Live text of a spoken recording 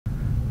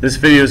This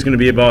video is going to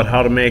be about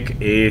how to make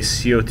a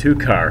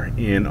CO2 car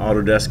in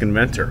Autodesk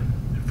Inventor.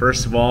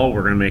 First of all,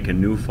 we're going to make a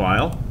new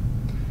file,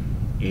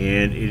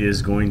 and it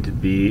is going to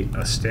be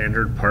a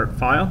standard part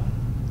file.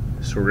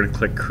 So we're going to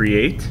click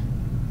Create.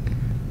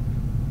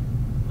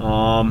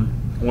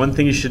 One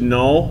thing you should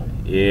know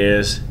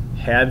is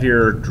have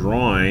your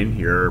drawing,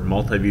 your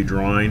multi-view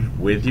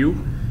drawing with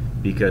you,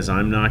 because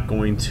I'm not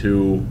going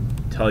to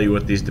tell you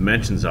what these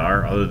dimensions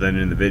are other than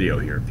in the video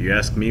here. If you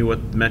ask me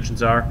what the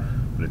dimensions are,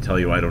 I'm going to tell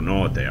you I don't know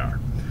what they are.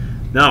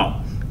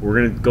 Now, we're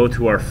going to go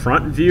to our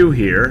front view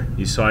here.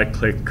 You saw I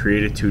clicked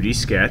Create a 2D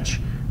Sketch.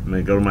 I'm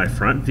going to go to my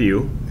front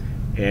view,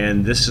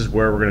 and this is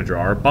where we're going to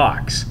draw our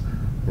box.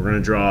 We're going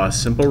to draw a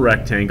simple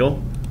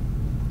rectangle,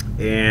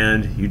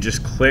 and you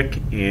just click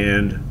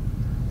and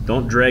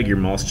don't drag your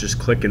mouse, just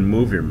click and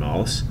move your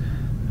mouse.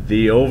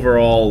 The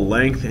overall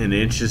length in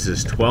inches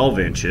is 12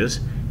 inches,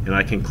 and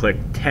I can click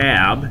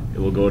Tab. It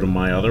will go to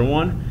my other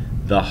one.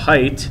 The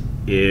height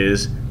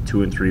is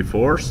 2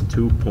 3/4,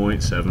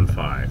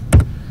 2.75.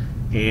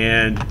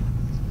 And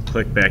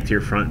click back to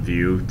your front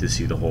view to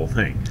see the whole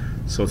thing.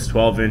 So it's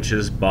 12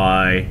 inches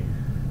by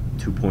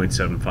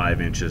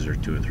 2.75 inches or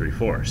 2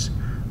 3/4.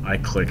 I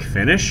click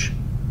Finish,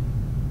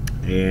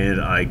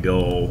 and I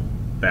go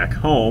back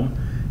home.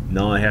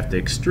 Now I have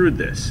to extrude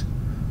this.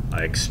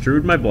 I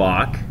extrude my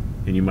block,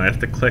 and you might have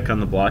to click on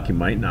the block, you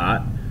might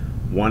not.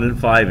 1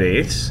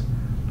 5/8,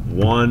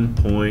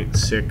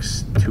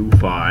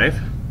 1.625,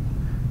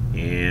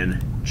 and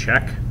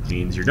check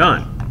means you're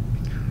done.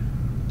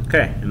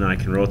 Okay, and then I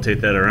can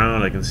rotate that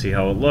around. I can see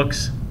how it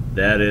looks.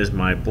 That is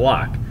my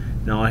block.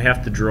 Now I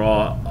have to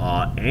draw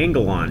an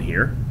angle on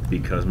here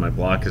because my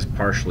block is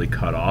partially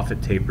cut off.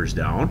 It tapers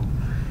down.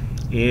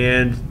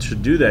 And to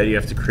do that, you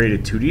have to create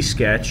a 2D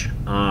sketch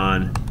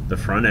on the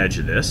front edge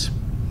of this.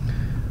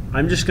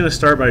 I'm just going to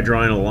start by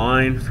drawing a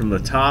line from the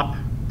top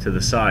to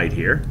the side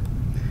here,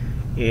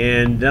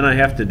 and then I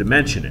have to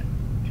dimension it.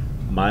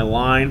 My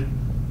line,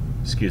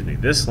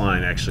 this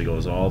line actually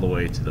goes all the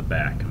way to the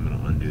back. I'm going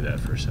to undo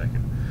that for a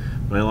second.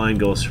 My line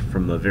goes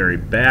from the very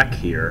back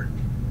here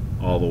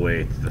all the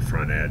way to the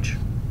front edge.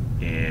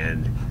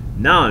 And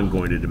now I'm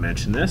going to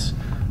dimension this.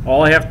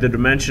 All I have to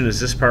dimension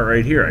is this part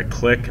right here. I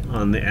click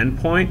on the end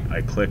point,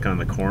 I click on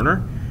the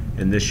corner,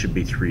 and this should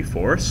be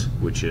 3/4,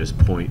 which is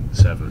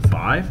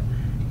 0.75,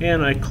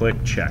 and I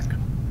click Check.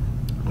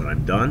 When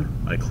I'm done,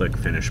 I click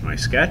Finish my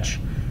sketch,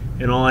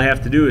 and all I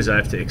have to do is I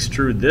have to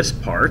extrude this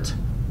part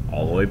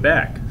all the way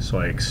back. So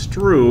I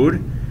extrude,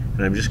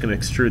 and I'm just going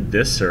to extrude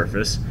this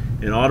surface,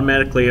 and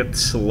automatically it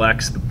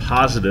selects the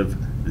positive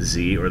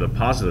Z, or the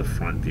positive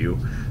front view.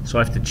 So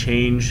I have to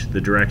change the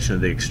direction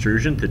of the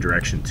extrusion to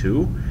direction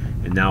 2,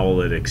 and now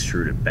will it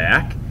extrude it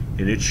back,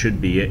 and it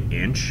should be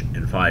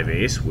 1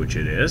 5/8, which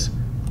it is.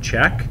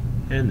 Check,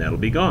 and that'll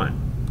be gone.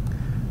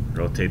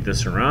 Rotate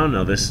this around.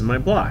 Now this is my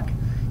block.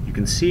 You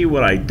can see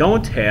what I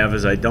don't have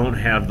is I don't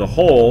have the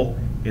hole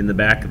in the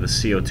back of the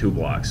CO2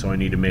 block, so I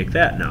need to make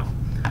that now.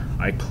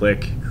 I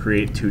click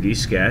Create 2D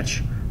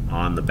Sketch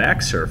on the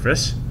back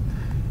surface,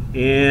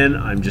 and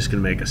I'm just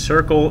going to make a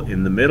circle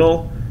in the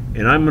middle,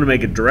 and I'm going to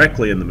make it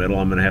directly in the middle.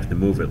 I'm going to have to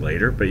move it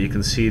later, but you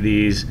can see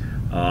these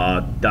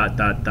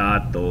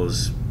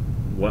those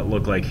what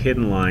look like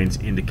hidden lines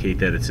indicate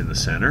that it's in the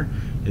center,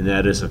 and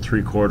that is a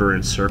 3/4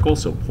 inch circle,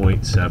 so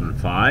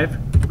 0.75.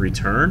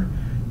 Return.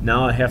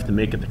 Now I have to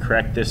make it the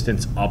correct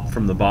distance up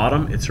from the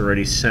bottom. It's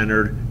already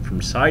centered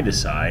from side to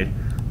side.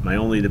 My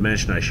only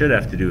dimension I should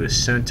have to do is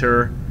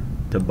center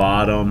to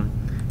bottom,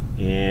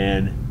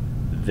 and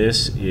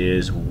this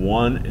is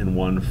 1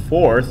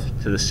 1/4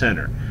 to the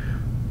center,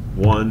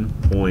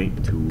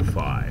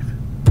 1.25.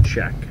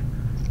 Check,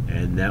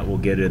 and that will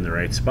get it in the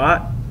right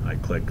spot. I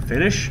click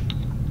Finish.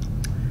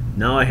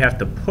 Now I have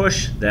to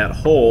push that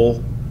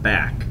hole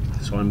back,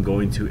 so I'm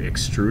going to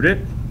extrude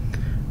it.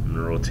 I'm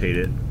going to rotate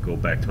it, go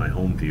back to my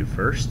home view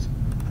first,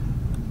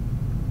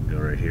 go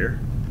right here,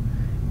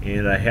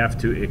 and I have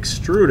to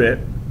extrude it.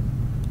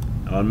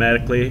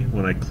 Automatically,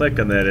 when I click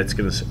on that, it's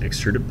going to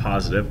extrude it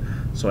positive,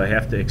 so I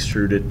have to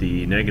extrude it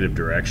the negative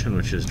direction,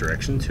 which is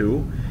direction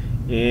 2,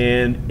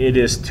 and it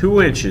is 2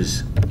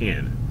 inches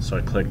in. So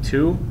I click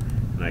 2,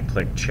 and I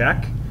click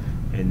Check,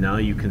 and now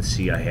you can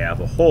see I have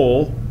a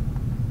hole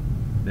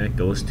that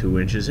goes 2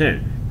 inches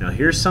in. Now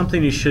here's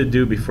something you should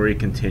do before you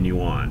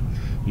continue on.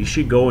 You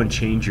should go and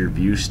change your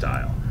view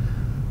style.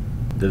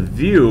 The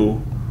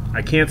view,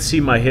 I can't see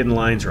my hidden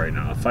lines right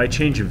now. If I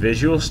change a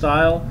visual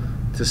style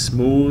to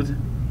smooth,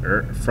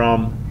 or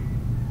from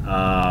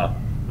I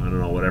don't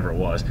know, whatever it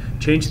was,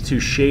 change it to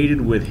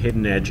shaded with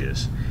hidden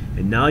edges,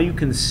 and now you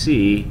can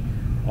see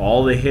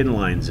all the hidden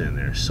lines in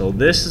there. So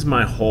this is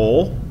my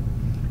hole.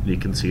 You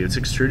can see it's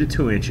extruded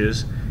 2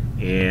 inches,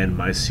 and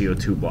my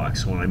CO2 block.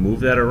 So when I move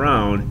that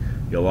around,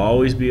 you'll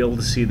always be able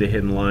to see the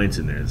hidden lines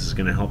in there. This is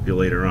going to help you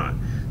later on.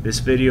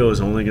 This video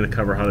is only going to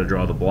cover how to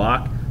draw the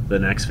block. The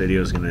next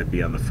video is going to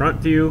be on the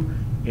front view,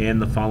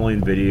 and the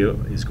following video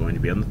is going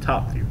to be on the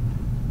top view.